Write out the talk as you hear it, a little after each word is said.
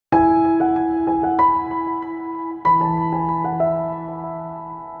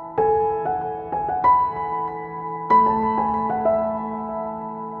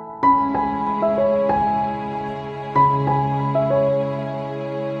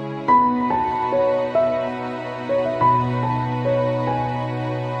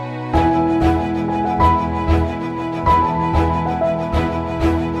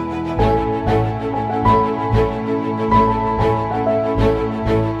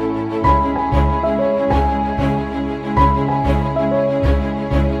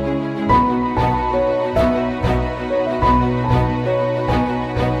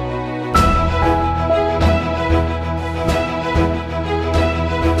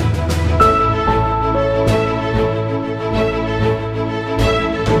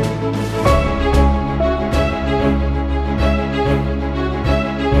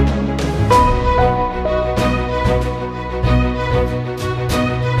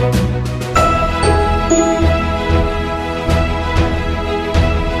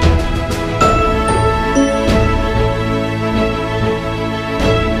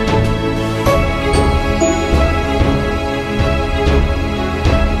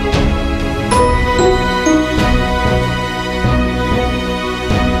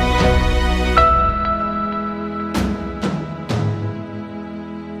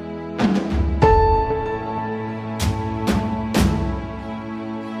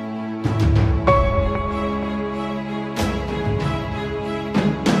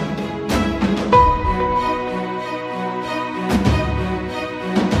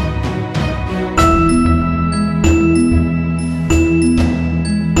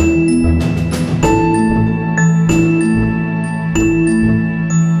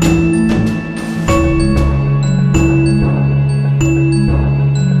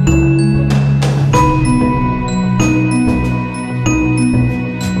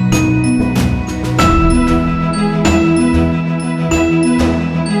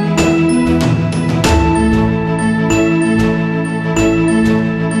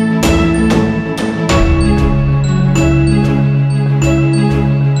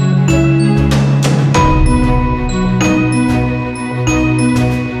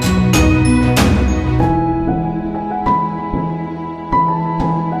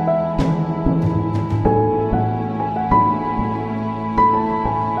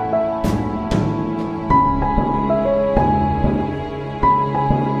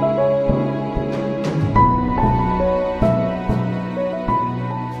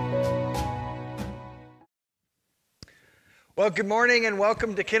Well, good morning and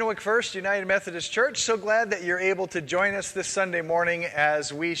welcome to Kennewick First United Methodist Church. So glad that you're able to join us this Sunday morning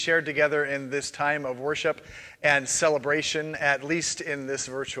as we share together in this time of worship and celebration, at least in this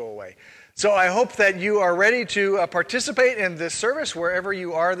virtual way. So I hope that you are ready to participate in this service wherever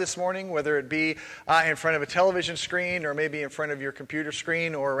you are this morning, whether it be in front of a television screen or maybe in front of your computer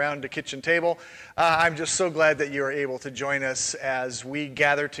screen or around a kitchen table. I'm just so glad that you are able to join us as we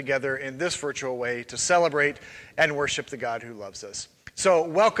gather together in this virtual way to celebrate and worship the God who loves us. So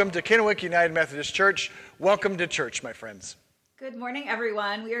welcome to Kennewick United Methodist Church. Welcome to church, my friends. Good morning,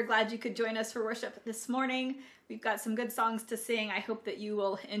 everyone. We are glad you could join us for worship this morning. We've got some good songs to sing. I hope that you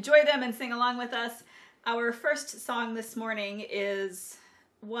will enjoy them and sing along with us. Our first song this morning is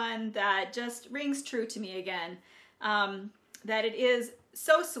one that just rings true to me again, that it is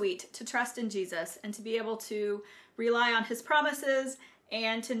so sweet to trust in Jesus and to be able to rely on his promises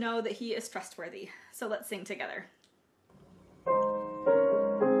and to know that he is trustworthy. So let's sing together.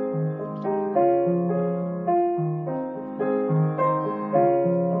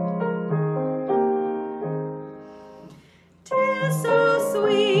 So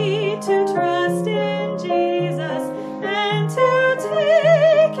sweet to trust in Jesus and to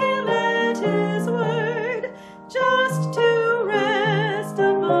take him at his word, just to rest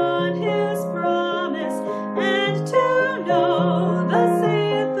upon his promise and to know thus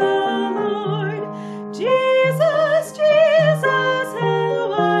saith the Lord. Jesus, Jesus,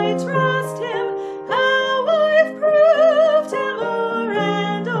 how I trust him, how I've proved him o'er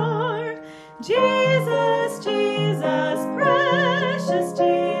and o'er. Jesus, Jesus, precious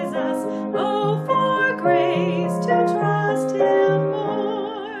Jesus, oh, for grace to trust him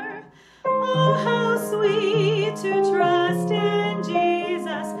more. Oh, how sweet to trust in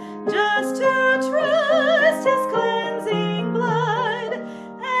Jesus, just to trust his cleansing blood,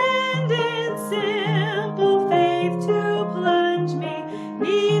 and in simple faith to plunge me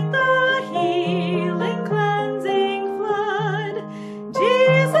 'neath the healing cleansing flood.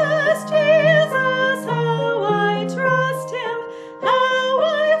 Jesus, Jesus, how I trust him, how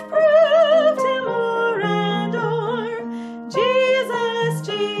I've proved him o'er and o'er. Jesus,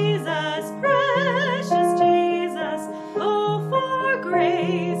 Jesus, precious Jesus, oh, for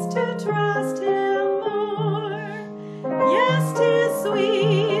grace to trust him more. Yes, 'tis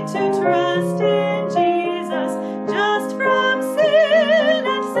sweet to trust in Jesus, just from sin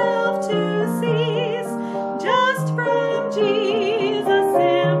and self to cease, just from Jesus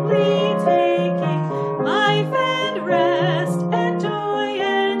simply taking life and rest and joy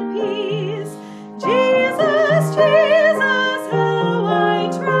and peace. Jesus, Jesus, how I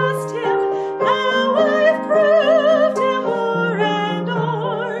trust him, how I've proved him o'er and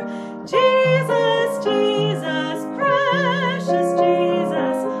o'er. Jesus, Jesus, precious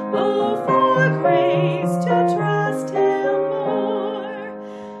Jesus, oh, for grace to trust him more.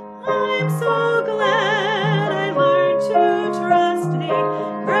 I'm so glad I learned to trust thee,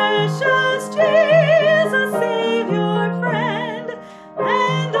 precious Jesus, Savior, friend,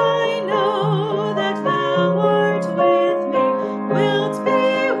 and I know that thou art with me, wilt be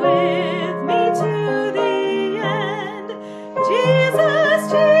with me to the end. Jesus,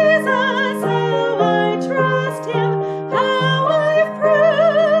 Jesus, how I trust him, how I've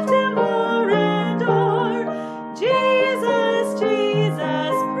proved him o'er and o'er. Jesus,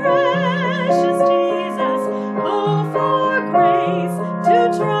 Jesus, precious Jesus, oh, for grace to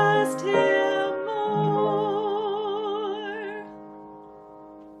trust him more.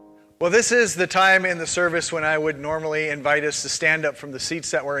 Well, this is the time in the service when I would normally invite us to stand up from the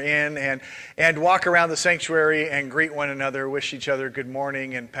seats that we're in and walk around the sanctuary and greet one another, wish each other good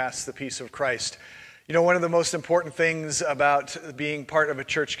morning, and pass the peace of Christ. You know, one of the most important things about being part of a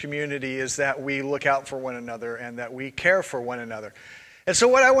church community is that we look out for one another and that we care for one another. And so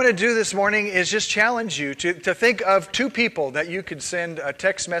what I want to do this morning is just challenge you to think of two people that you could send a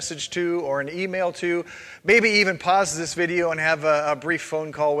text message to or an email to, maybe even pause this video and have a brief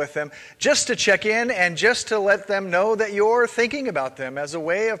phone call with them, just to check in and just to let them know that you're thinking about them as a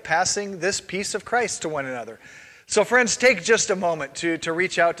way of passing this peace of Christ to one another. So friends, take just a moment to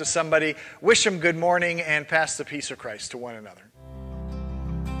reach out to somebody, wish them good morning, and pass the peace of Christ to one another.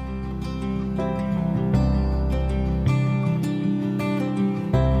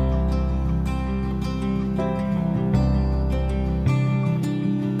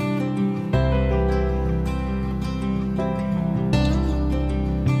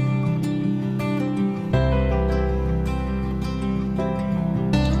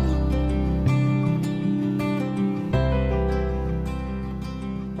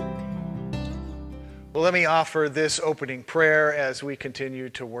 Well, let me offer this opening prayer as we continue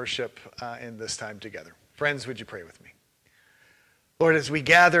to worship in this time together. Friends, would you pray with me? Lord, as we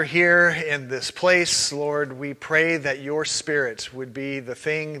gather here in this place, Lord, we pray that your Spirit would be the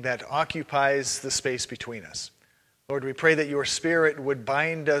thing that occupies the space between us. Lord, we pray that your Spirit would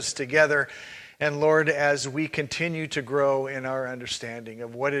bind us together. And Lord, as we continue to grow in our understanding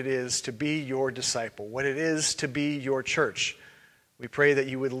of what it is to be your disciple, what it is to be your church, we pray that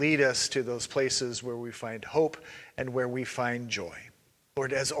you would lead us to those places where we find hope and where we find joy.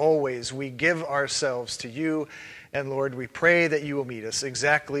 Lord, as always, we give ourselves to you. And Lord, we pray that you will meet us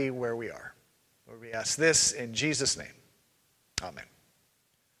exactly where we are. Lord, we ask this in Jesus' name. Amen.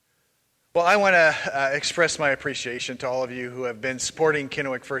 Well, I want to express my appreciation to all of you who have been supporting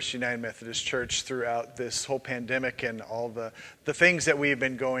Kennewick First United Methodist Church throughout this whole pandemic and all the things that we've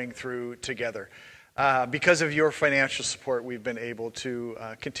been going through together. Because of your financial support, we've been able to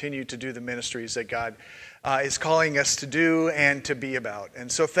continue to do the ministries that God is calling us to do and to be about. And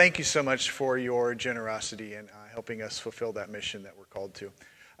so thank you so much for your generosity in helping us fulfill that mission that we're called to.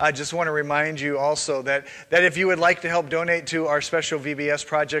 I just want to remind you also that if you would like to help donate to our special VBS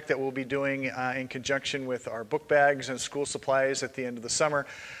project that we'll be doing in conjunction with our book bags and school supplies at the end of the summer,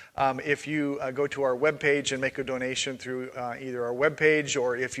 if you go to our webpage and make a donation through either our webpage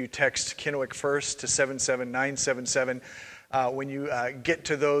or if you text Kennewick First to 77977, when you get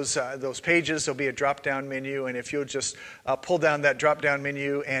to those pages, there'll be a drop-down menu, and if you'll just pull down that drop-down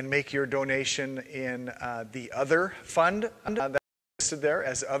menu and make your donation in the Other Fund, that's listed there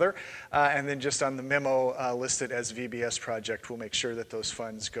as Other, and then just on the memo listed as VBS Project, we'll make sure that those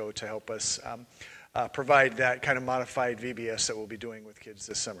funds go to help us provide that kind of modified VBS that we'll be doing with kids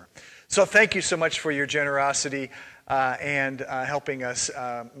this summer. So thank you so much for your generosity and helping us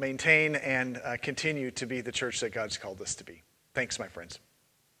maintain and continue to be the church that God's called us to be. Thanks, my friends.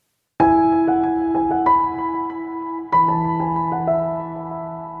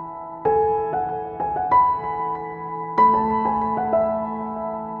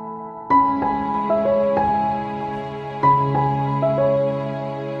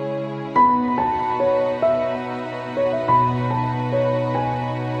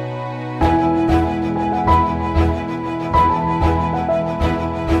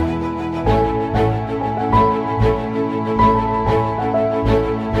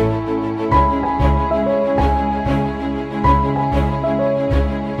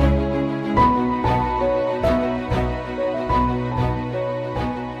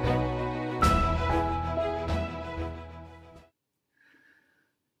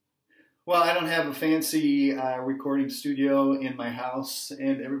 Well, I don't have a fancy recording studio in my house,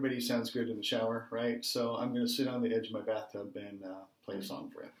 and everybody sounds good in the shower, right? So I'm going to sit on the edge of my bathtub and play a song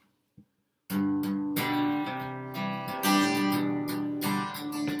for you.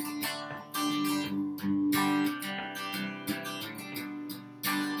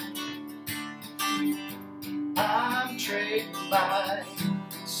 I'm trading my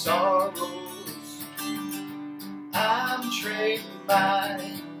sorrows. I'm trading my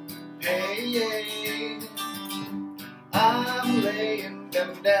pain. I'm laying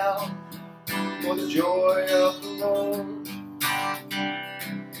them down for the joy of the Lord.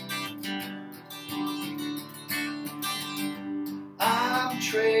 I'm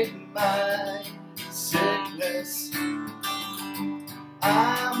trading my sickness.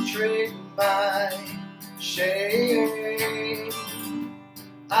 I'm trading my shame.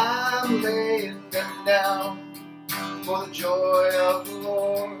 I'm laying them down for the joy of the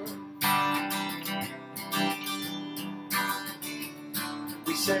Lord.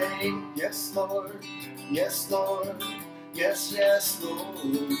 We say, yes, Lord, yes, Lord, yes, yes,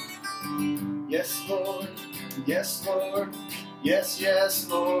 Lord. Yes, Lord, yes, Lord, yes, yes,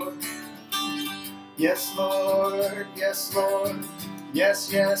 Lord. Yes, Lord, yes, Lord,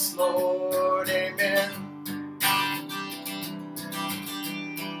 yes, yes, Lord, amen.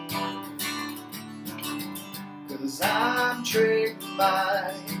 'Cause I'm trading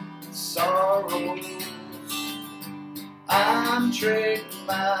my sorrows. I'm trading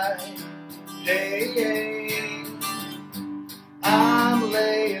my pain. I'm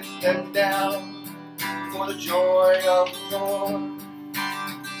laying them down for the joy of the Lord.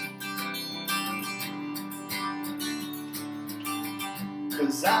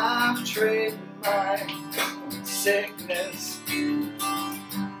 Cause I'm trading my sickness.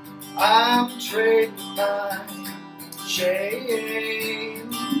 I'm trading my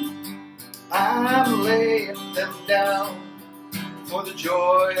shame. I'm laying them down for the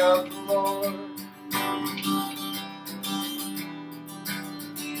joy of the Lord.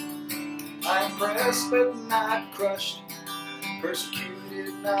 I'm pressed but not crushed,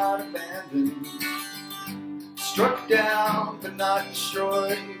 persecuted, not abandoned, struck down but not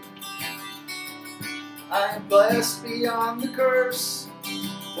destroyed. I am blessed beyond the curse,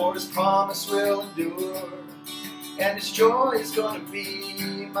 for his promise will endure, and his joy is going to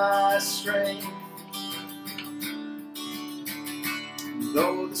be my strength.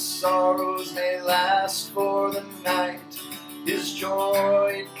 Though the sorrows may last for the night, his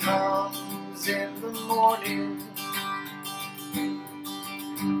joy it comes in the morning.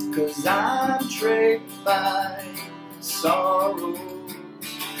 'Cause I'm trading my sorrows,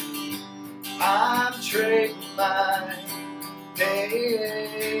 I'm trading my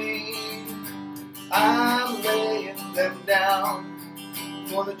pain, I'm laying them down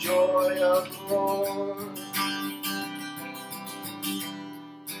for the joy of the Lord.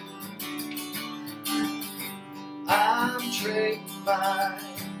 I'm trading my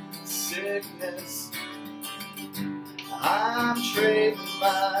sickness, I'm trading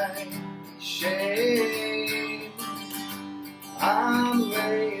my shame, I'm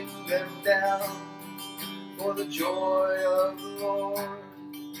laying them down for the joy of the Lord.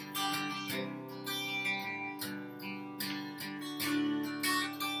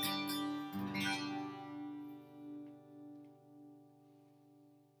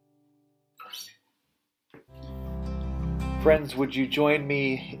 Friends, would you join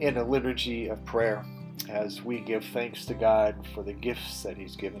me in a liturgy of prayer as we give thanks to God for the gifts that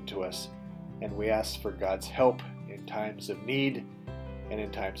he's given to us, and we ask for God's help in times of need and in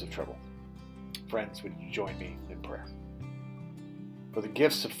times of trouble. Friends, would you join me in prayer? For the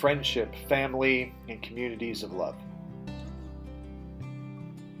gifts of friendship, family, and communities of love.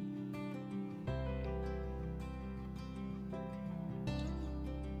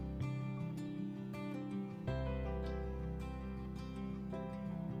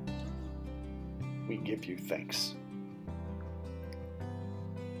 We give you thanks.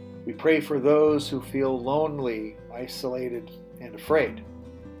 We pray for those who feel lonely, isolated, and afraid.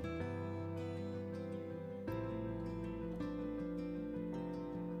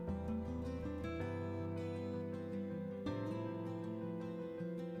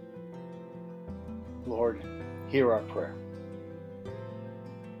 Lord, hear our prayer.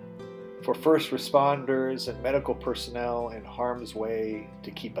 For first responders and medical personnel in harm's way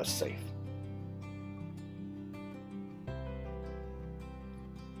to keep us safe.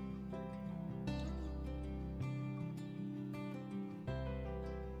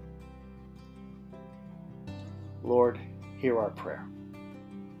 Lord, hear our prayer.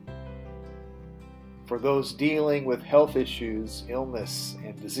 For those dealing with health issues, illness,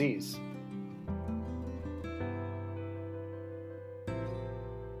 and disease.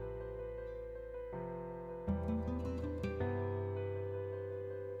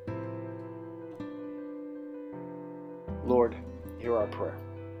 Lord, hear our prayer.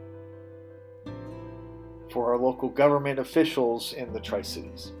 For our local government officials in the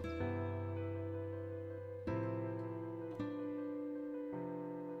Tri-Cities.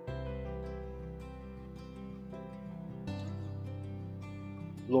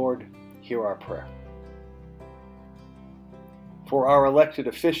 Lord, hear our prayer. For our elected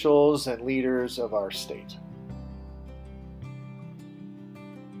officials and leaders of our state.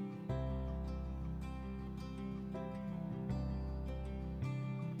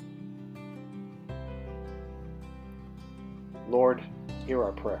 Lord, hear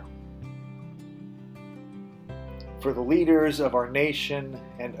our prayer. For the leaders of our nation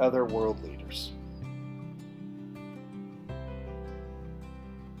and other world leaders.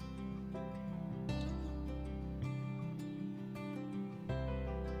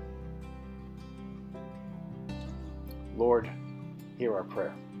 Lord, hear our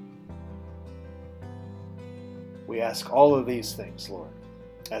prayer. We ask all of these things, Lord,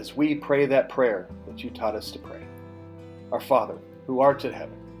 as we pray that prayer that you taught us to pray. Our Father, who art in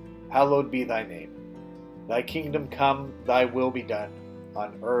heaven, hallowed be thy name. Thy kingdom come, thy will be done,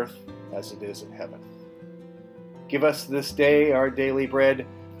 on earth as it is in heaven. Give us this day our daily bread,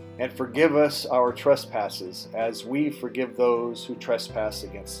 and forgive us our trespasses, as we forgive those who trespass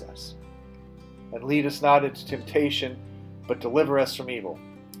against us. And lead us not into temptation, but deliver us from evil.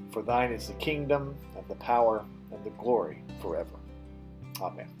 For thine is the kingdom, and the power, and the glory forever.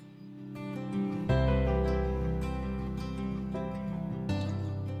 Amen.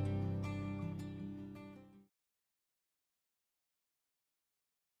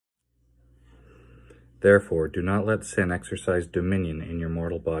 Therefore, do not let sin exercise dominion in your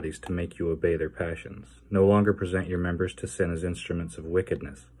mortal bodies to make you obey their passions. No longer present your members to sin as instruments of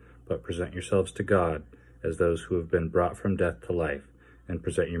wickedness, but present yourselves to God as those who have been brought from death to life, and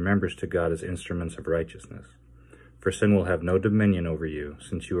present your members to God as instruments of righteousness. For sin will have no dominion over you,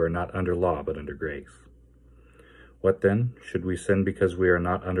 since you are not under law but under grace. What then? Should we sin because we are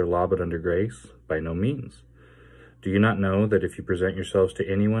not under law but under grace? By no means. Do you not know that if you present yourselves to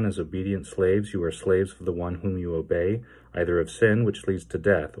anyone as obedient slaves, you are slaves of the one whom you obey, either of sin, which leads to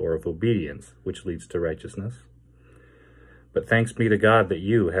death, or of obedience, which leads to righteousness? But thanks be to God that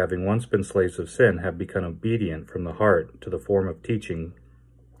you, having once been slaves of sin, have become obedient from the heart to the form of teaching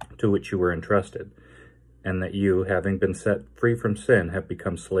to which you were entrusted, and that you, having been set free from sin, have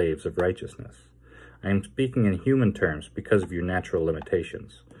become slaves of righteousness. I am speaking in human terms because of your natural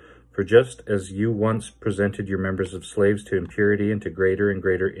limitations. For just as you once presented your members of slaves to impurity and to greater and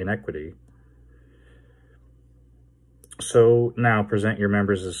greater iniquity, so now present your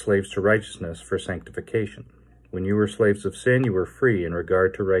members as slaves to righteousness for sanctification. When you were slaves of sin, you were free in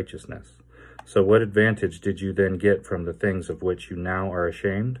regard to righteousness. So what advantage did you then get from the things of which you now are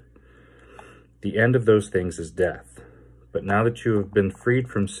ashamed? The end of those things is death. But now that you have been freed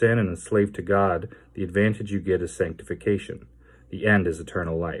from sin and enslaved to God, the advantage you get is sanctification. The end is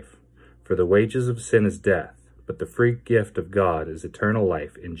eternal life. For the wages of sin is death, but the free gift of God is eternal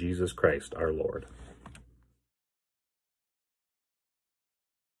life in Jesus Christ our Lord.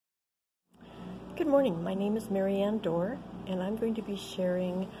 Good morning. My name is Marianne Dorr, and I'm going to be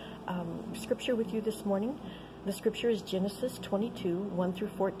sharing scripture with you this morning. The scripture is Genesis 22, 1 through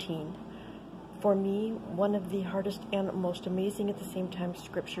 14. For me, one of the hardest and most amazing at the same time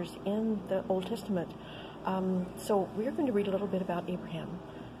scriptures in the Old Testament. So we're going to read a little bit about Abraham.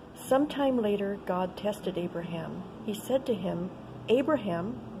 Sometime later, God tested Abraham. He said to him,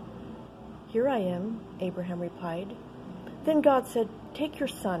 "Abraham." "Here I am," Abraham replied. Then God said, "Take your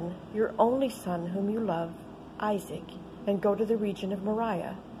son, your only son whom you love, Isaac, and go to the region of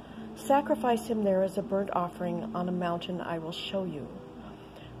Moriah. Sacrifice him there as a burnt offering on a mountain I will show you."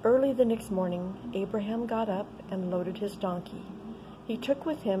 Early the next morning, Abraham got up and loaded his donkey. He took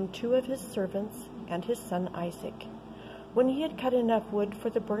with him 2 of his servants and his son Isaac. When he had cut enough wood for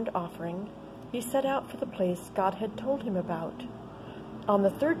the burnt offering, he set out for the place God had told him about. On the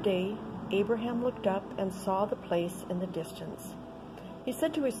 3rd day, Abraham looked up and saw the place in the distance. He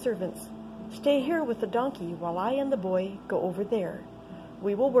said to his servants, "Stay here with the donkey while I and the boy go over there.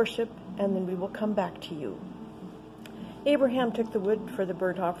 We will worship, and then we will come back to you." Abraham took the wood for the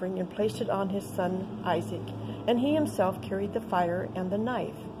burnt offering and placed it on his son Isaac, and he himself carried the fire and the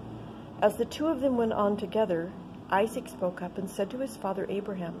knife. As the 2 of them went on together, Isaac spoke up and said to his father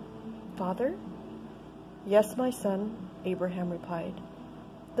Abraham, "Father?" "Yes, my son," Abraham replied.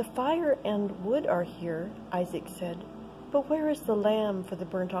 "The fire and wood are here," Isaac said, "but where is the lamb for the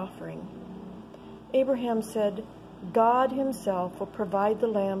burnt offering?" Abraham said, "God himself will provide the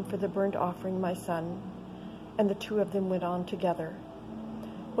lamb for the burnt offering, my son." And the 2 of them went on together.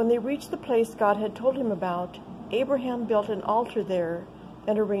 When they reached the place God had told him about, Abraham built an altar there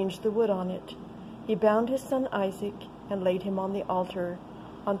and arranged the wood on it. He bound his son Isaac and laid him on the altar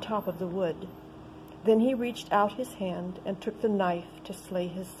on top of the wood. Then he reached out his hand and took the knife to slay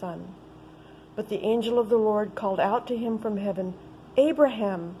his son. But the angel of the Lord called out to him from heaven,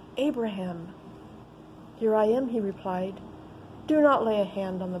 "Abraham, Abraham." "Here I am," he replied. "Do not lay a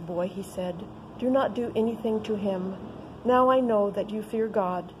hand on the boy," he said. "Do not do anything to him. Now I know that you fear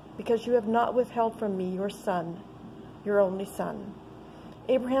God, because you have not withheld from me your son, your only son."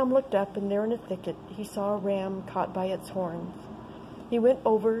 Abraham looked up, and there in a thicket he saw a ram caught by its horns. He went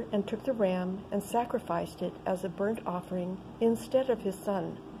over and took the ram and sacrificed it as a burnt offering instead of his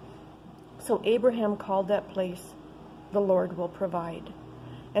son. So Abraham called that place, "The Lord will provide."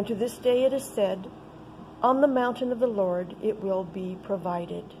 And to this day it is said, "On the mountain of the Lord it will be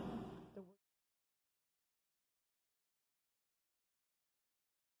provided."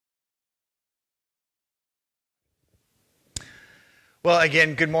 Well,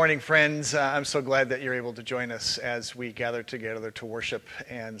 again, good morning, friends. I'm so glad that you're able to join us as we gather together to worship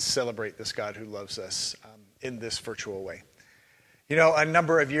and celebrate this God who loves us in this virtual way. You know, a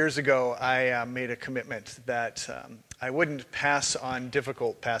number of years ago, I made a commitment that I wouldn't pass on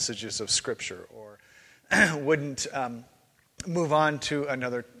difficult passages of Scripture or wouldn't move on to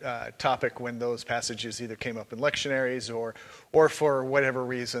another topic when those passages either came up in lectionaries or for whatever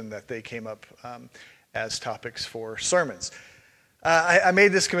reason that they came up as topics for sermons. I made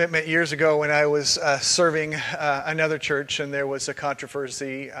this commitment years ago when I was serving another church, and there was a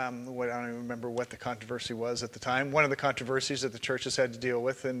controversy. I don't even remember what the controversy was at the time. One of the controversies that the church has had to deal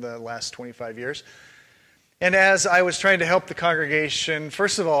with in the last 25 years. And as I was trying to help the congregation,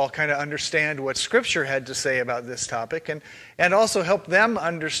 first of all, kind of understand what Scripture had to say about this topic, and also help them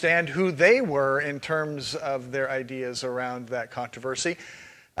understand who they were in terms of their ideas around that controversy,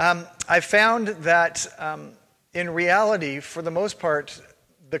 I found that in reality, for the most part,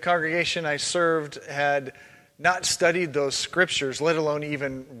 the congregation I served had not studied those scriptures, let alone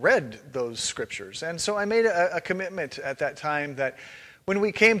even read those scriptures. And so I made a commitment at that time that when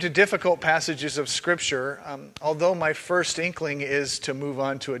we came to difficult passages of scripture, although my first inkling is to move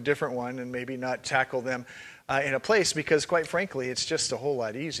on to a different one and maybe not tackle them in a place, because quite frankly, it's just a whole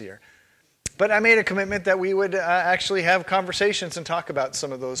lot easier. But I made a commitment that we would actually have conversations and talk about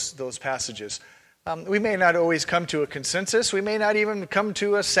some of those passages. We may not always come to a consensus. We may not even come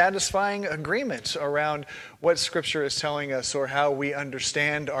to a satisfying agreement around what Scripture is telling us or how we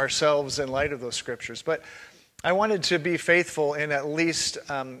understand ourselves in light of those Scriptures. But I wanted to be faithful in at least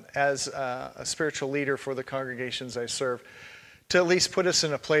as a spiritual leader for the congregations I serve, to at least put us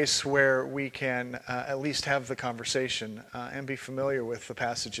in a place where we can at least have the conversation and be familiar with the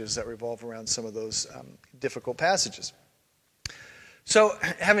passages that revolve around some of those difficult passages. So,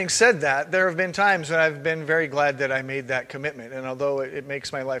 having said that, there have been times when I've been very glad that I made that commitment. And although it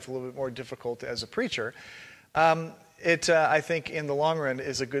makes my life a little bit more difficult as a preacher, I think in the long run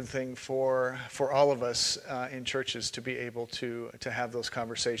is a good thing for all of us in churches to be able to have those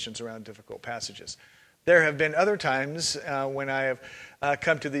conversations around difficult passages. There have been other times when I have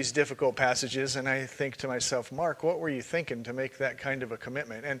come to these difficult passages and I think to myself, Mark, what were you thinking to make that kind of a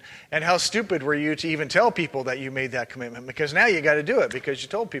commitment? And how stupid were you to even tell people that you made that commitment? Because now you got to do it because you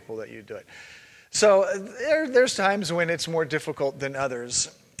told people that you'd do it. So there's times when it's more difficult than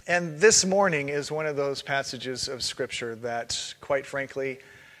others. And this morning is one of those passages of Scripture that, quite frankly,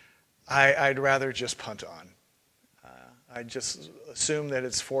 I'd rather just punt on. I just assume that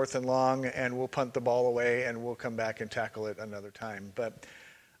it's fourth and long, and we'll punt the ball away, and we'll come back and tackle it another time. But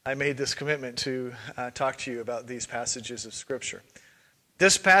I made this commitment to talk to you about these passages of Scripture.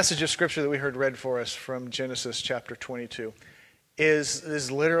 This passage of Scripture that we heard read for us from Genesis chapter 22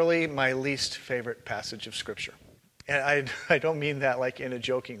 is literally my least favorite passage of Scripture. And I don't mean that like in a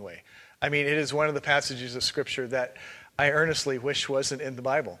joking way. I mean, it is one of the passages of Scripture that I earnestly wish wasn't in the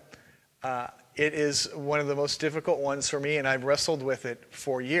Bible. It is one of the most difficult ones for me, and I've wrestled with it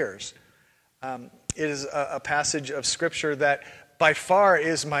for years. It is a passage of Scripture that by far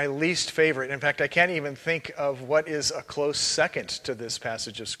is my least favorite. In fact, I can't even think of what is a close second to this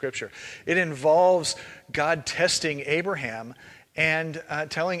passage of Scripture. It involves God testing Abraham and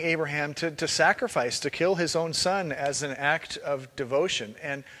telling Abraham to sacrifice, to kill his own son as an act of devotion.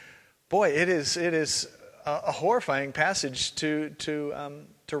 And boy, it is a horrifying passage to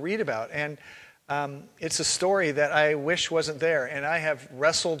read about. And it's a story that I wish wasn't there, and I have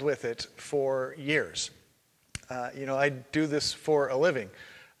wrestled with it for years. I do this for a living.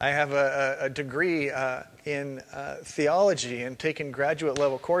 I have a degree in theology and taken graduate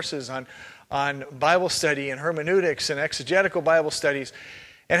level courses on Bible study and hermeneutics and exegetical Bible studies,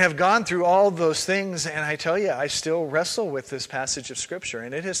 and have gone through all those things. And I tell you, I still wrestle with this passage of Scripture,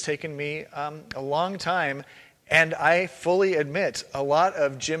 and it has taken me a long time. And I fully admit a lot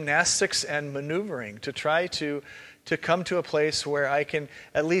of gymnastics and maneuvering to try to come to a place where I can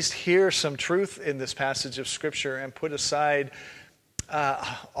at least hear some truth in this passage of Scripture and put aside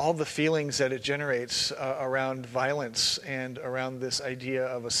all the feelings that it generates around violence and around this idea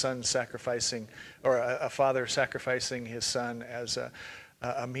of a son sacrificing, or a father sacrificing his son as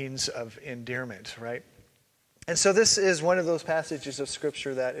a means of endearment, right? And so this is one of those passages of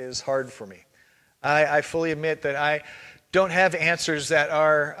Scripture that is hard for me. I fully admit that I don't have answers that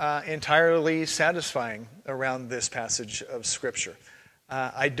are entirely satisfying around this passage of Scripture.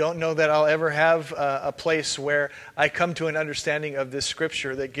 I don't know that I'll ever have a place where I come to an understanding of this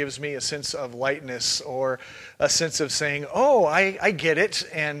Scripture that gives me a sense of lightness or a sense of saying, oh, I get it,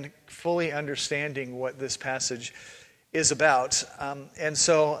 and fully understanding what this passage is about. And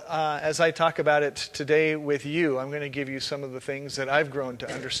so as I talk about it today with you, I'm going to give you some of the things that I've grown to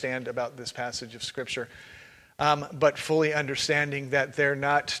understand about this passage of Scripture, but fully understanding that they're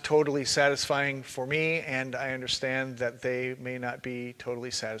not totally satisfying for me, and I understand that they may not be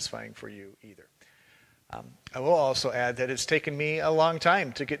totally satisfying for you either. I will also add that it's taken me a long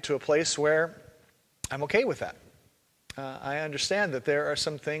time to get to a place where I'm okay with that. I understand that there are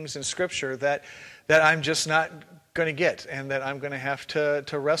some things in Scripture that I'm just not going to get, and that I'm going to have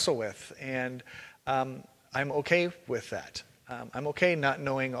to wrestle with, and I'm okay with that. I'm okay not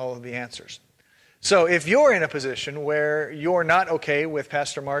knowing all of the answers. So if you're in a position where you're not okay with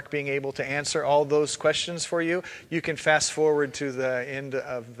Pastor Mark being able to answer all those questions for you, you can fast forward to the end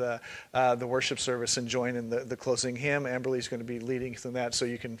of the worship service and join in the closing hymn. Amberly's going to be leading through that, so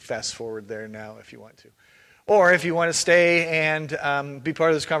you can fast forward there now if you want to. Or if you want to stay and be part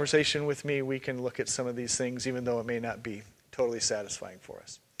of this conversation with me, we can look at some of these things, even though it may not be totally satisfying for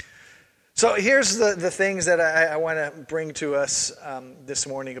us. So here's the things that I want to bring to us this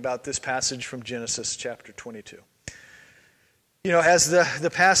morning about this passage from Genesis chapter 22. You know, as the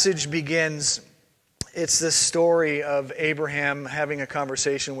passage begins, it's this story of Abraham having a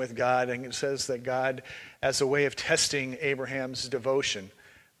conversation with God, and it says that God, as a way of testing Abraham's devotion,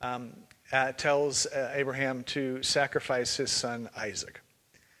 tells Abraham to sacrifice his son Isaac.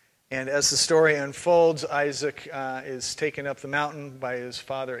 And as the story unfolds, Isaac is taken up the mountain by his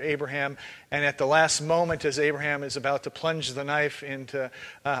father Abraham. And at the last moment, as Abraham is about to plunge the knife into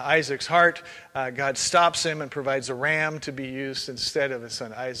Isaac's heart, God stops him and provides a ram to be used instead of his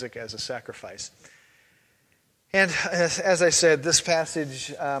son Isaac as a sacrifice. And as I said, this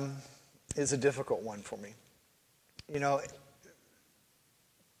passage is a difficult one for me. You know,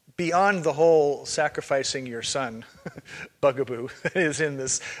 beyond the whole sacrificing your son bugaboo that is in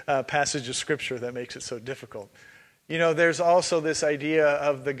this passage of Scripture that makes it so difficult, you know, there's also this idea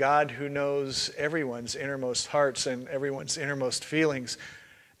of the God who knows everyone's innermost hearts and everyone's innermost feelings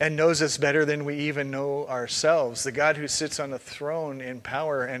and knows us better than we even know ourselves. The God who sits on a throne in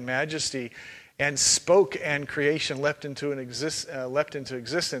power and majesty and spoke and creation leapt into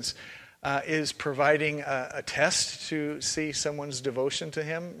existence, is providing a test to see someone's devotion to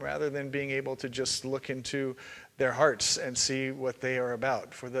him rather than being able to just look into their hearts and see what they are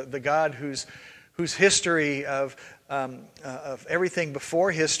about. For the God whose history of everything before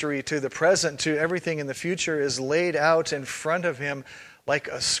history to the present to everything in the future is laid out in front of him like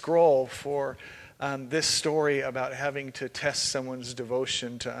a scroll for this story about having to test someone's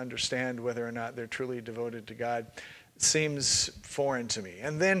devotion to understand whether or not they're truly devoted to God seems foreign to me.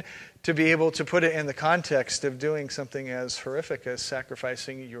 And then to be able to put it in the context of doing something as horrific as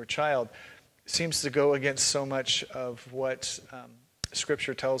sacrificing your child seems to go against so much of what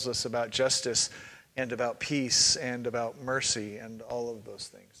Scripture tells us about justice and about peace and about mercy and all of those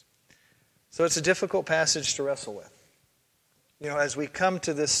things. So it's a difficult passage to wrestle with. You know, as we come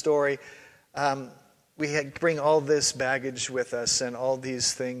to this story, we bring all this baggage with us and all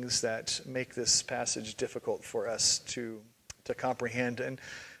these things that make this passage difficult for us to comprehend and,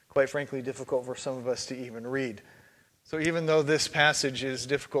 quite frankly, difficult for some of us to even read. So even though this passage is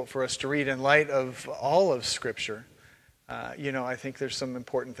difficult for us to read in light of all of Scripture, you know, I think there's some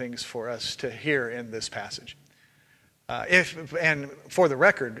important things for us to hear in this passage. And for the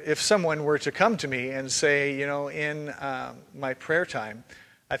record, if someone were to come to me and say, you know, in my prayer time,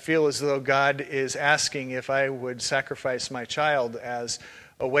 I feel as though God is asking if I would sacrifice my child as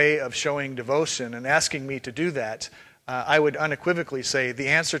a way of showing devotion and asking me to do that, I would unequivocally say the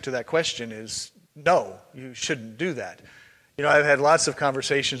answer to that question is no, you shouldn't do that. You know, I've had lots of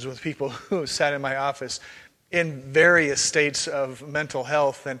conversations with people who sat in my office in various states of mental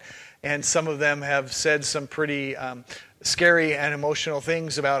health, and some of them have said some pretty scary and emotional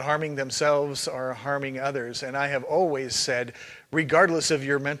things about harming themselves or harming others. And I have always said, regardless of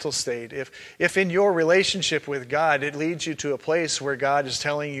your mental state, if in your relationship with God it leads you to a place where God is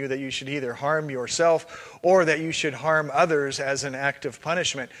telling you that you should either harm yourself or that you should harm others as an act of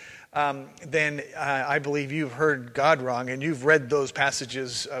punishment, then I believe you've heard God wrong and you've read those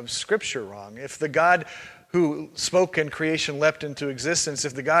passages of Scripture wrong. If the God who spoke and creation leapt into existence,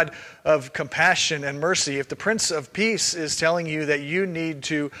 if the God of compassion and mercy, if the Prince of Peace is telling you that you need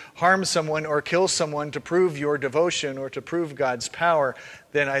to harm someone or kill someone to prove your devotion or to prove God's power,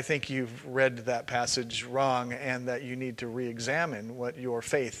 then I think you've read that passage wrong and that you need to re-examine what your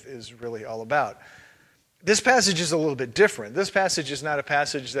faith is really all about. This passage is a little bit different. This passage is not a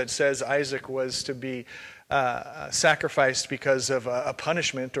passage that says Isaac was to be sacrificed because of a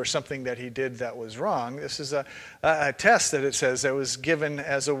punishment or something that he did that was wrong. This is a test that it says that was given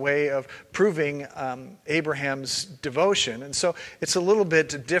as a way of proving Abraham's devotion. And so it's a little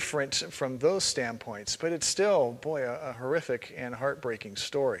bit different from those standpoints, but it's still, boy, a horrific and heartbreaking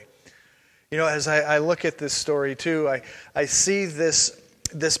story. You know, as I look at this story too, I see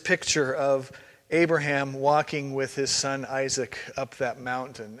this picture of Abraham walking with his son Isaac up that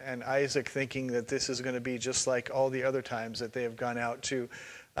mountain, and Isaac thinking that this is going to be just like all the other times that they have gone out to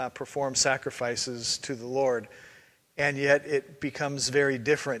perform sacrifices to the Lord. And yet it becomes very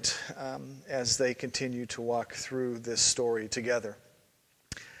different as they continue to walk through this story together.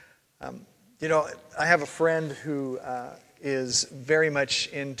 You know, I have a friend who is very much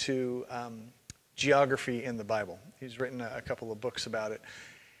into geography in the Bible. He's written a couple of books about it.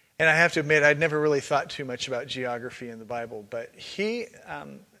 And I have to admit, I'd never really thought too much about geography in the Bible. But he,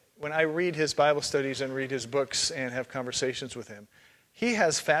 when I read his Bible studies and read his books and have conversations with him, he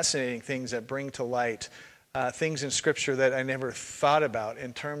has fascinating things that bring to light things in Scripture that I never thought about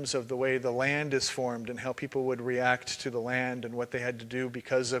in terms of the way the land is formed and how people would react to the land and what they had to do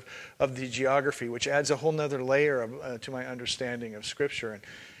because of the geography, which adds a whole nother layer to my understanding of Scripture.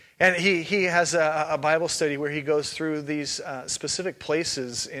 And he has a Bible study where he goes through these specific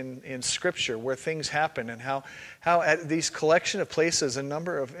places in Scripture where things happen and how at these collection of places a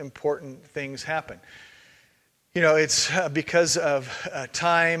number of important things happen. You know, it's because of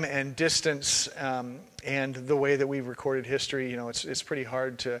time and distance and the way that we've recorded history. You know, it's pretty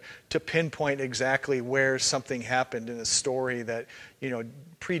hard to pinpoint exactly where something happened in a story that, you know,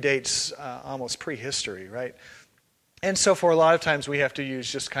 predates almost prehistory, right? And so for a lot of times we have to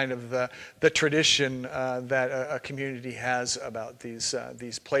use just kind of the tradition that a community has about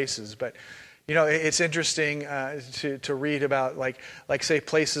these places. But, you know, it's interesting to read about, like say,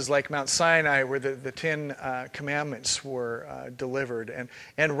 places like Mount Sinai where the Ten Commandments were delivered.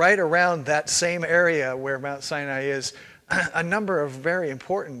 And right around that same area where Mount Sinai is, a number of very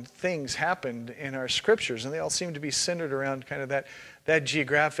important things happened in our Scriptures. And they all seem to be centered around kind of that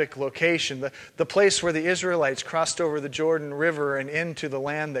geographic location, the place where the Israelites crossed over the Jordan River and into the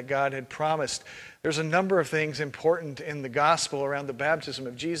land that God had promised. There's a number of things important in the gospel around the baptism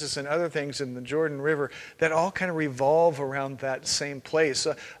of Jesus and other things in the Jordan River that all kind of revolve around that same place.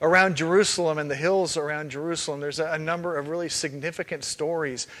 Around Jerusalem and the hills around Jerusalem, there's a number of really significant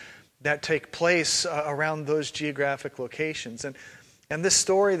stories that take place around those geographic locations. And this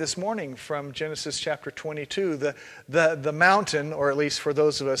story this morning from Genesis chapter 22, the mountain, or at least for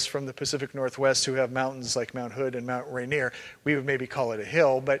those of us from the Pacific Northwest who have mountains like Mount Hood and Mount Rainier, we would maybe call it a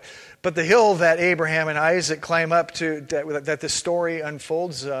hill. But the hill that Abraham and Isaac climb up to, that the story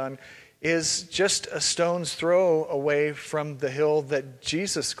unfolds on, is just a stone's throw away from the hill that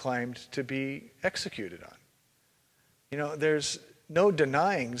Jesus climbed to be executed on. You know, there's no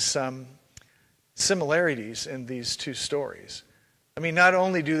denying some similarities in these two stories. I mean, not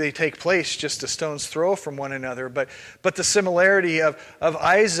only do they take place just a stone's throw from one another, but the similarity of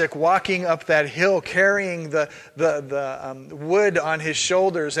Isaac walking up that hill carrying the wood on his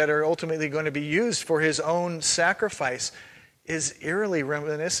shoulders that are ultimately going to be used for his own sacrifice is eerily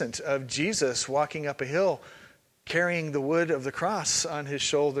reminiscent of Jesus walking up a hill carrying the wood of the cross on his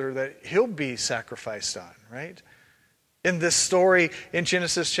shoulder that he'll be sacrificed on, right? In this story in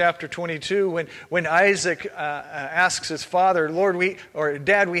Genesis chapter 22, when Isaac asks his father,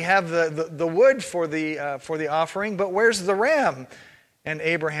 Dad, we have the wood for the offering, but where's the ram? And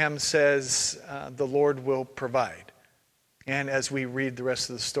Abraham says, the Lord will provide. And as we read the rest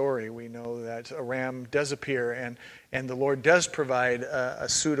of the story, we know that a ram does appear and the Lord does provide a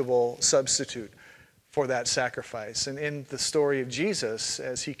suitable substitute for that sacrifice. And in the story of Jesus,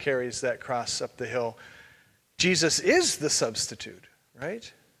 as he carries that cross up the hill, Jesus is the substitute,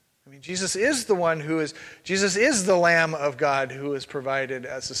 right? I mean, Jesus is the Lamb of God who is provided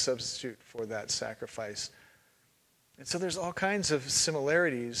as a substitute for that sacrifice. And so there's all kinds of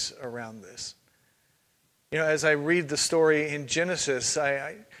similarities around this. You know, as I read the story in Genesis,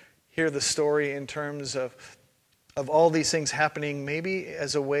 I hear the story in terms of all these things happening maybe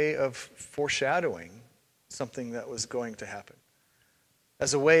as a way of foreshadowing something that was going to happen.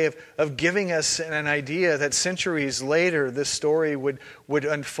 As a way of giving us an idea that centuries later this story would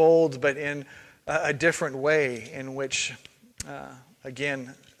unfold, but in a different way in which,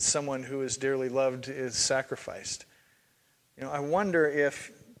 again, someone who is dearly loved is sacrificed. You know, I wonder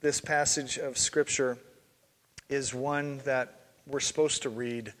if this passage of Scripture is one that we're supposed to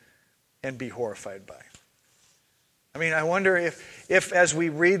read and be horrified by. I mean, I wonder if as we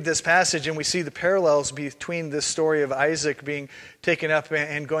read this passage and we see the parallels between this story of Isaac being taken up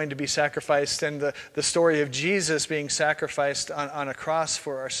and going to be sacrificed and the story of Jesus being sacrificed on a cross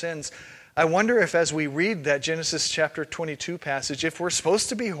for our sins, I wonder if as we read that Genesis chapter 22 passage, if we're supposed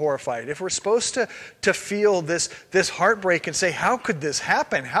to be horrified, if we're supposed to feel this heartbreak and say, how could this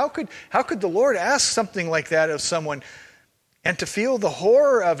happen? How could the Lord ask something like that of someone? And to feel the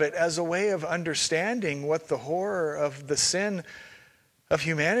horror of it as a way of understanding what the horror of the sin of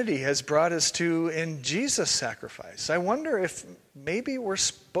humanity has brought us to in Jesus' sacrifice. I wonder if maybe we're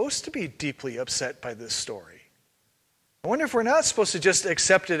supposed to be deeply upset by this story. I wonder if we're not supposed to just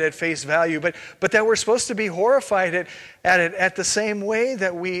accept it at face value, but that we're supposed to be horrified at it at the same way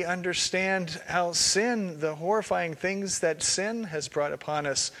that we understand how sin, the horrifying things that sin has brought upon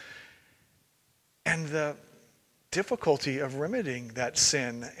us, and the difficulty of remedying that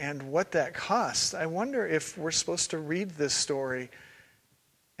sin and what that costs. I wonder if we're supposed to read this story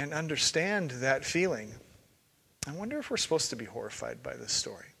and understand that feeling. I wonder if we're supposed to be horrified by this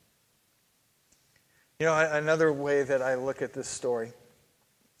story. You know, another way that I look at this story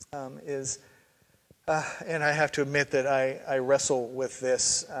is And I have to admit that I wrestle with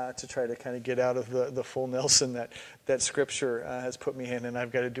this to try to kind of get out of the full Nelson that Scripture has put me in, and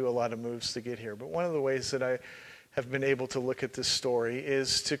I've got to do a lot of moves to get here. But one of the ways that I have been able to look at this story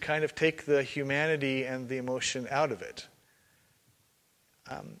is to kind of take the humanity and the emotion out of it.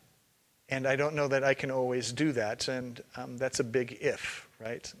 And I don't know that I can always do that, and that's a big if,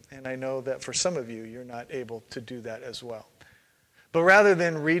 right? And I know that for some of you, you're not able to do that as well. But rather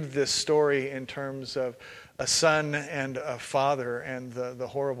than read this story in terms of a son and a father and the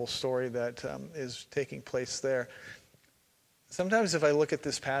horrible story that is taking place there, sometimes if I look at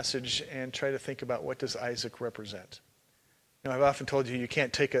this passage and try to think about what does Isaac represent. I've often told you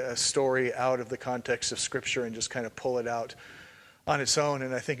can't take a story out of the context of Scripture and just kind of pull it out on its own,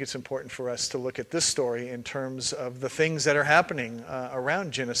 and I think it's important for us to look at this story in terms of the things that are happening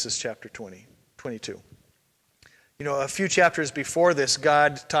around Genesis chapter 22. A few chapters before this,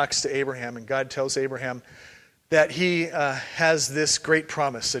 God talks to Abraham, and God tells Abraham that he has this great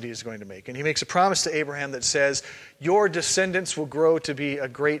promise that he is going to make. And he makes a promise to Abraham that says, your descendants will grow to be a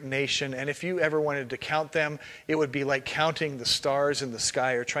great nation, and if you ever wanted to count them, it would be like counting the stars in the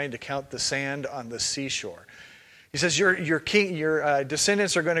sky or trying to count the sand on the seashore. He says your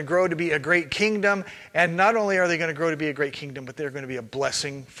descendants are going to grow to be a great kingdom, and not only are they going to grow to be a great kingdom, but they're going to be a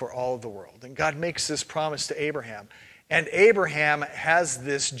blessing for all of the world. And God makes this promise to Abraham. And Abraham has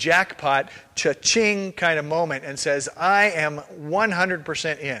this jackpot, cha-ching kind of moment and says, I am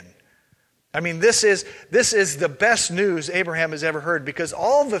 100% in. I mean, this is the best news Abraham has ever heard, because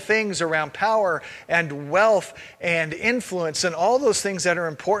all the things around power and wealth and influence and all those things that are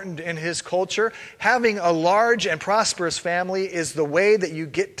important in his culture, having a large and prosperous family is the way that you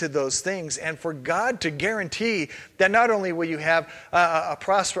get to those things. And for God to guarantee that not only will you have a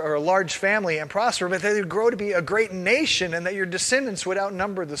large family and prosper, but that you grow to be a great nation and that your descendants would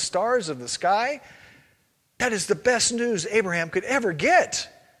outnumber the stars of the sky, that is the best news Abraham could ever get.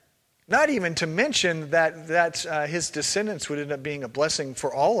 Not even to mention that his descendants would end up being a blessing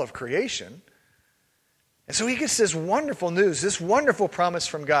for all of creation. And so he gets this wonderful news, this wonderful promise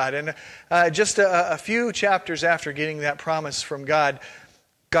from God. And just a few chapters after getting that promise from God,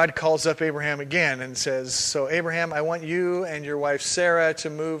 God calls up Abraham again and says, so Abraham, I want you and your wife Sarah to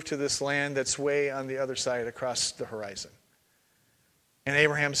move to this land that's way on the other side across the horizon. And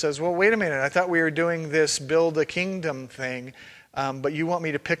Abraham says, well, wait a minute. I thought we were doing this build a kingdom thing. But you want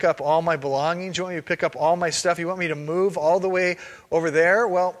me to pick up all my belongings? You want me to pick up all my stuff? You want me to move all the way over there?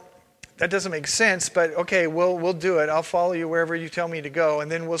 Well, that doesn't make sense, but okay, we'll do it. I'll follow you wherever you tell me to go,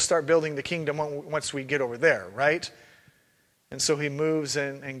 and then we'll start building the kingdom once we get over there, right? And so he moves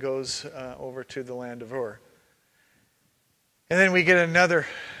and goes over to the land of Ur. And then we get another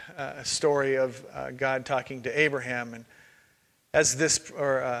story of God talking to Abraham, and as this,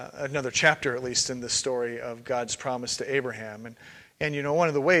 or another chapter at least in this story of God's promise to Abraham. And one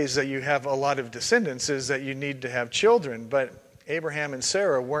of the ways that you have a lot of descendants is that you need to have children, but Abraham and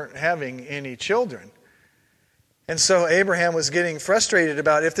Sarah weren't having any children. And so Abraham was getting frustrated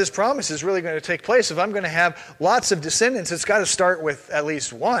about, if this promise is really going to take place, if I'm going to have lots of descendants, it's got to start with at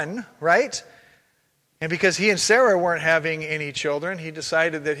least one, right? And because he and Sarah weren't having any children, he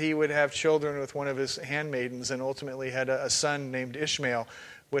decided that he would have children with one of his handmaidens, and ultimately had a son named Ishmael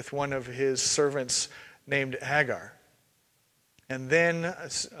with one of his servants named Hagar. And then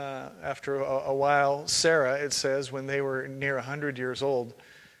after a while, Sarah, it says, when they were near 100 years old,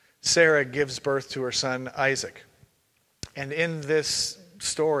 Sarah gives birth to her son Isaac. And in this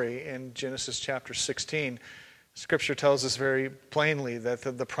story, in Genesis chapter 16, Scripture tells us very plainly that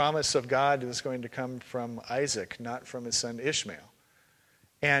the promise of God is going to come from Isaac, not from his son Ishmael.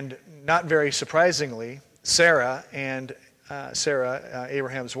 And not very surprisingly, Sarah,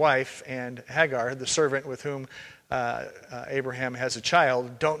 Abraham's wife, and Hagar, the servant with whom Abraham has a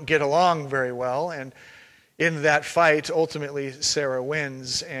child, don't get along very well. And in that fight, ultimately, Sarah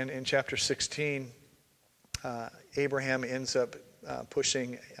wins. And in chapter 16, Abraham ends up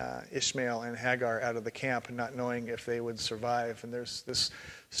pushing Ishmael and Hagar out of the camp, not knowing if they would survive. And there's this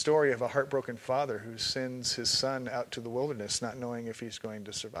story of a heartbroken father who sends his son out to the wilderness, not knowing if he's going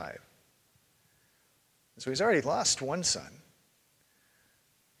to survive. So he's already lost one son.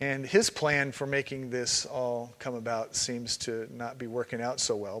 And his plan for making this all come about seems to not be working out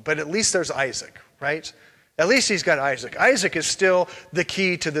so well. But at least there's Isaac, right? At least he's got Isaac. Isaac is still the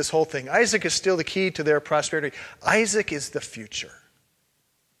key to this whole thing. Isaac is still the key to their prosperity. Isaac is the future.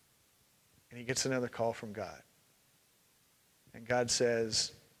 And he gets another call from God. And God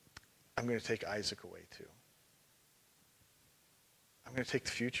says, I'm going to take Isaac away too. I'm going to take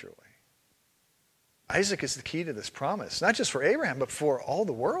the future away. Isaac is the key to this promise, not just for Abraham, but for all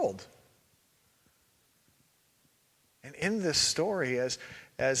the world. And in this story, as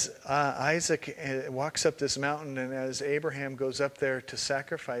Isaac walks up this mountain and as Abraham goes up there to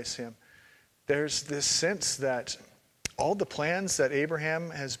sacrifice him, there's this sense that all the plans that Abraham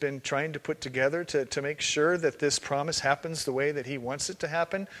has been trying to put together to make sure that this promise happens the way that he wants it to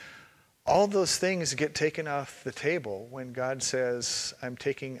happen, all those things get taken off the table when God says, I'm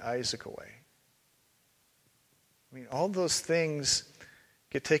taking Isaac away. I mean, all those things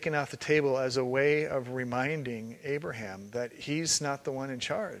get taken off the table as a way of reminding Abraham that he's not the one in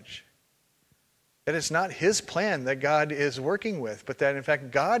charge. That it's not his plan that God is working with, but that in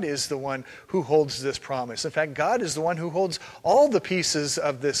fact God is the one who holds this promise. In fact, God is the one who holds all the pieces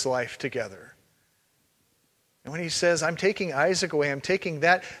of this life together. And when he says, I'm taking Isaac away, I'm taking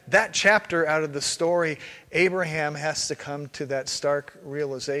that chapter out of the story, Abraham has to come to that stark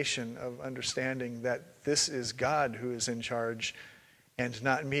realization of understanding that this is God who is in charge and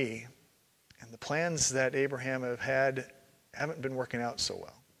not me. And the plans that Abraham had haven't been working out so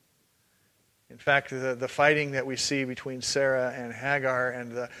well. In fact, the fighting that we see between Sarah and Hagar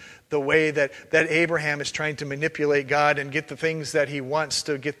and the way that Abraham is trying to manipulate God and get the things that he wants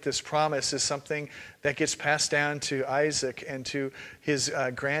to get this promise is something that gets passed down to Isaac and to his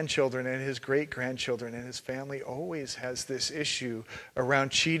grandchildren and his great-grandchildren. And his family always has this issue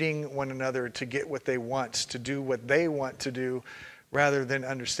around cheating one another to get what they want, to do what they want to do, rather than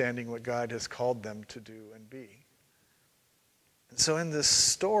understanding what God has called them to do and be. And so in this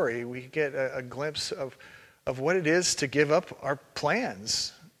story, we get a glimpse of what it is to give up our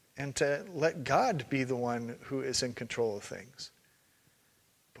plans and to let God be the one who is in control of things.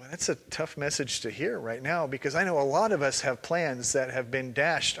 Boy, that's a tough message to hear right now, because I know a lot of us have plans that have been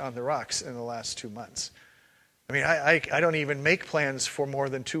dashed on the rocks in the last 2 months. I mean, I don't even make plans for more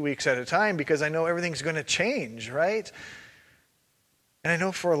than 2 weeks at a time because I know everything's going to change, right? And I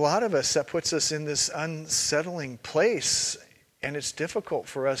know for a lot of us that puts us in this unsettling place. And it's difficult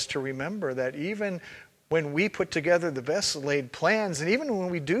for us to remember that even when we put together the best laid plans, and even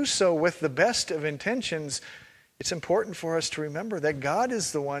when we do so with the best of intentions, it's important for us to remember that God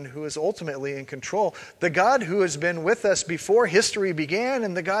is the one who is ultimately in control. The God who has been with us before history began,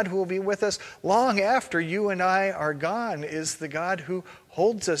 and the God who will be with us long after you and I are gone, is the God who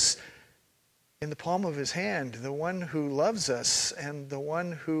holds us in the palm of his hand, the one who loves us, and the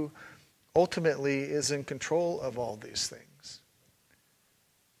one who ultimately is in control of all these things.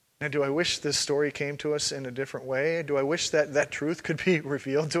 Now, do I wish this story came to us in a different way? Do I wish that truth could be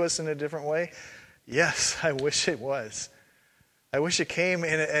revealed to us in a different way? Yes, I wish it was. I wish it came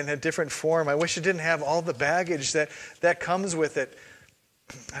in a different form. I wish it didn't have all the baggage that comes with it.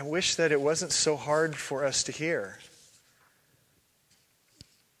 I wish that it wasn't so hard for us to hear.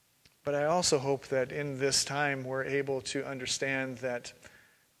 But I also hope that in this time we're able to understand that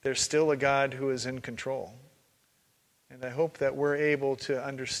there's still a God who is in control. And I hope that we're able to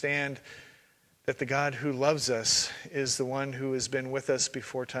understand that the God who loves us is the one who has been with us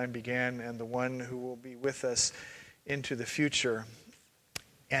before time began and the one who will be with us into the future.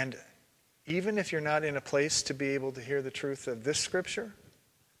 And even if you're not in a place to be able to hear the truth of this scripture,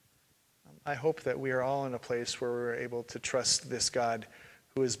 I hope that we are all in a place where we're able to trust this God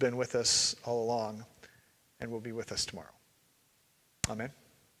who has been with us all along and will be with us tomorrow. Amen.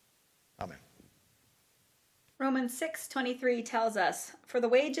 Amen. Romans 6:23 tells us, "For the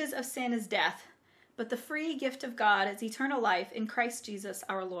wages of sin is death, but the free gift of God is eternal life in Christ Jesus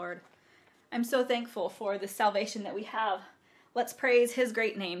our Lord." I'm so thankful for the salvation that we have. Let's praise his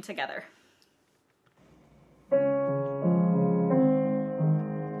great name together.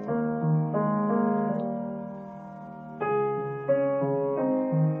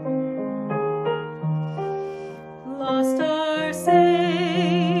 Lost are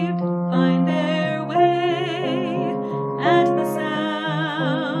saved, find their way at the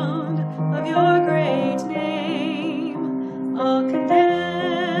sound of your great name. All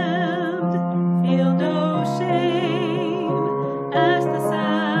condemned, feel no shame at the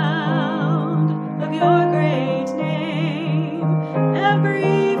sound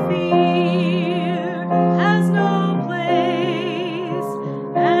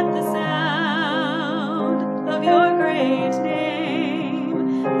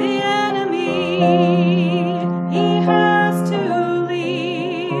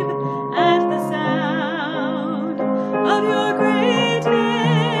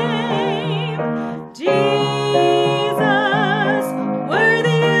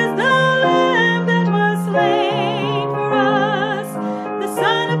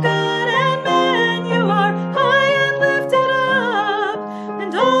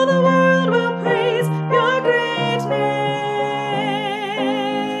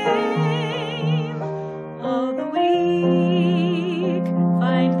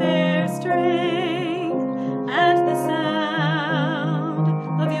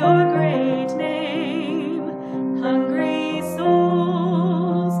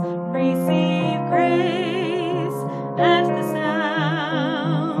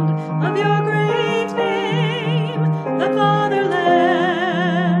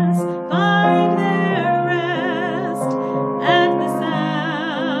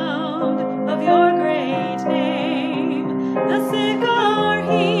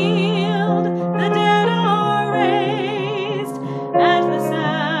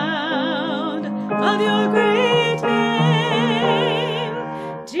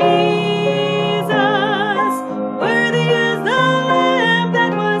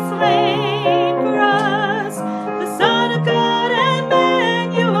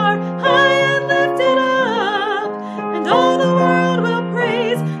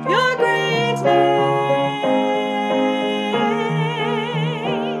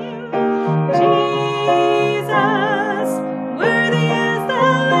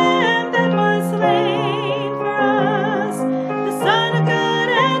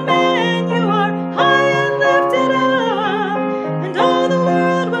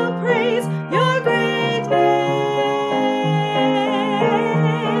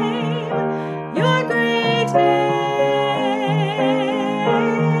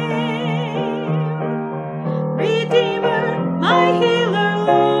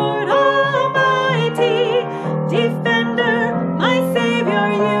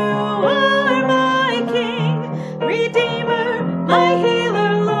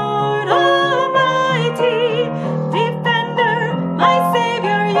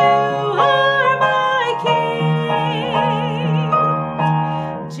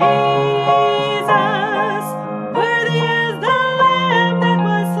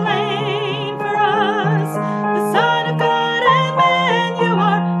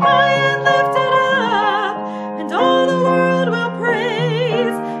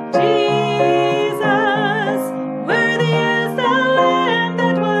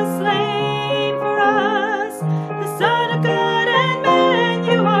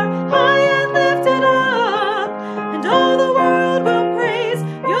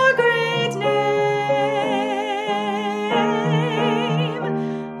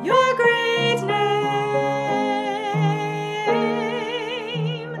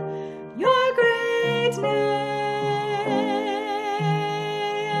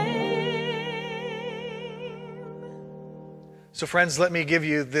So friends, let me give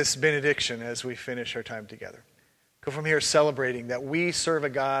you this benediction as we finish our time together. Go from here celebrating that we serve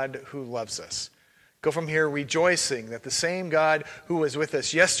a God who loves us. Go from here rejoicing that the same God who was with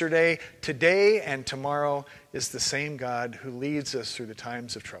us yesterday, today, and tomorrow is the same God who leads us through the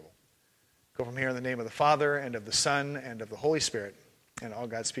times of trouble. Go from here in the name of the Father, and of the Son, and of the Holy Spirit. And all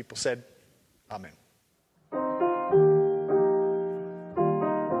God's people said, Amen.